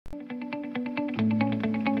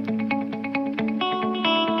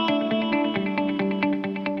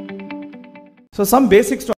So some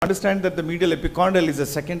basics to understand that the medial epicondyle is a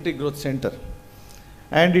secondary growth center,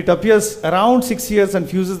 and it appears around 6 years and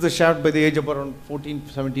fuses the shaft by the age of around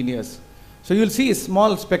 14-17 years. So you will see a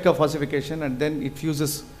small speck of ossification, and then it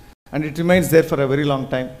fuses and it remains there for a very long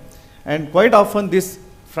time. And quite often this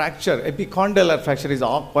fracture, epicondylar fracture, is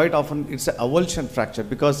quite often it's an avulsion fracture,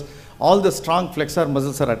 because all the strong flexor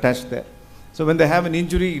muscles are attached there. So when they have an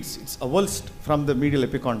injury, it's avulsed from the medial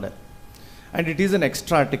epicondyle. And it is an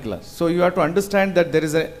extra-articular. So you have to understand that there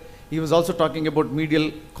is he was also talking about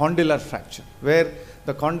medial condylar fracture, where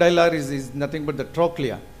the condylar is nothing but the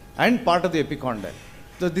trochlea and part of the epicondyle.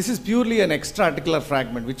 So this is purely an extra-articular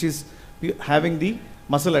fragment, which is having the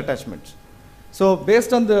muscle attachments. So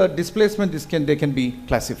based on the displacement, they can be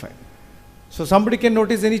classified. So somebody can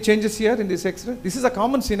notice any changes here in this X-ray. This is a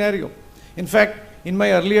common scenario. In fact, in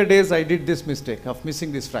my earlier days, I did this mistake of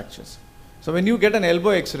missing these fractures. So when you get an elbow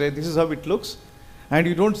X-ray, this is how it looks, and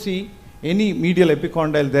you don't see any medial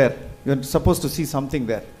epicondyle there. You're supposed to see something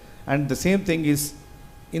there. And the same thing is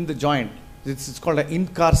in the joint. It's called an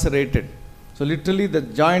incarcerated. So literally the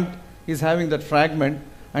joint is having that fragment,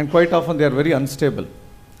 and quite often they are very unstable.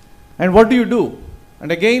 And what do you do?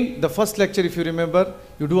 And again, the first lecture, if you remember,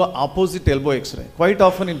 you do an opposite elbow X-ray. Quite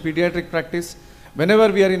often in pediatric practice,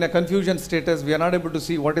 whenever we are in a confusion status, we are not able to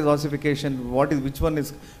see what is ossification, which one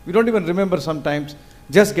is, we don't even remember sometimes.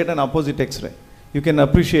 Just get an opposite X-ray. You can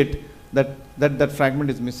appreciate that fragment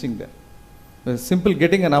is missing there. The simple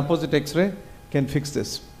getting an opposite X-ray can fix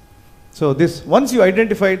this. So this, once you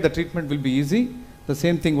identify it, the treatment will be easy. The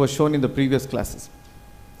same thing was shown in the previous classes.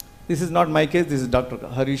 This is not my case, this is Dr.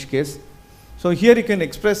 Harish's case. So here you can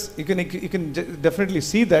express, you can definitely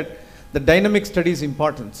see that the dynamic study's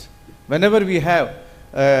importance. Whenever we have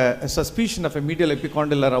a suspicion of a medial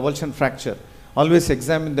epicondylar avulsion fracture, always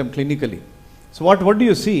examine them clinically. So what do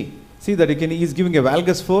you see? See that he is giving a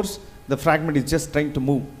valgus force, the fragment is just trying to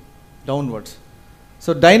move downwards.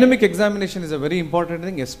 So dynamic examination is a very important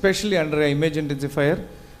thing, especially under an image intensifier,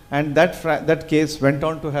 and that case went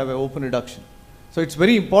on to have an open reduction. So it's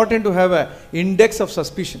very important to have an index of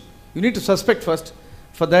suspicion. You need to suspect first.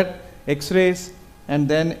 For that, X-rays and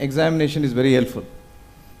then examination is very helpful.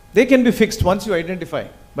 They can be fixed once you identify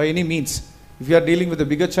by any means. If you are dealing with a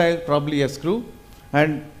bigger child, probably a screw,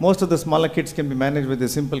 and most of the smaller kids can be managed with the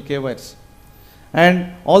simple K-wires.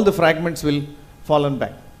 And all the fragments will fall on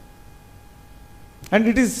back. And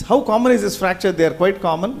it is, how common is this fracture? They are quite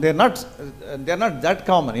common. They are not that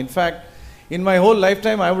common. In fact, in my whole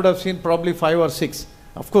lifetime, I would have seen probably 5 or 6.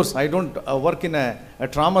 Of course, I don't work in a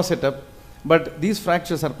trauma setup, but these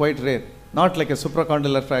fractures are quite rare. Not like a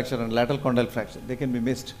supracondylar fracture and lateral condyle fracture. They can be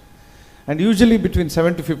missed. And usually between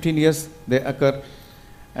 7 to 15 years, they occur.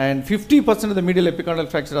 And 50% of the medial epicondyle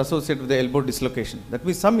fracture associated with the elbow dislocation. That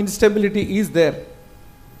means some instability is there.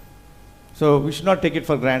 So we should not take it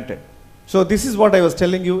for granted. So this is what I was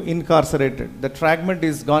telling you, incarcerated. The fragment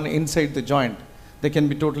is gone inside the joint. They can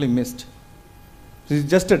be totally missed. This is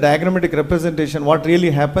just a diagrammatic representation what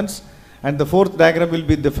really happens, and the fourth diagram will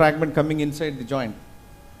be the fragment coming inside the joint.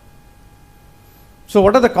 So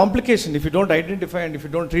what are the complications if you don't identify and if you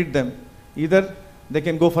don't treat them? Either they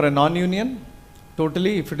can go for a non-union,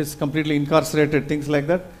 totally, if it is completely incarcerated, things like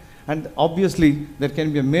that, and obviously there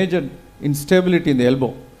can be a major instability in the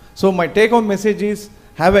elbow. So my take-home message is,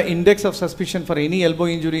 have an index of suspicion for any elbow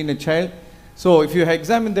injury in a child. So if you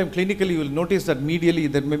examine them clinically, you will notice that medially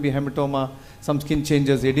there may be hematoma, some skin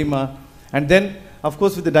changes, edema, and then of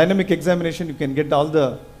course with the dynamic examination you can get all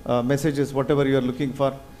the messages, whatever you are looking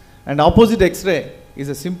for. And opposite X-ray is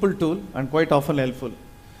a simple tool and quite often helpful.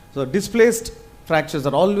 So displaced fractures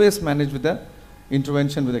are always managed with the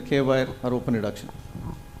intervention with a K-wire or open reduction.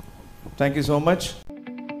 Thank you so much.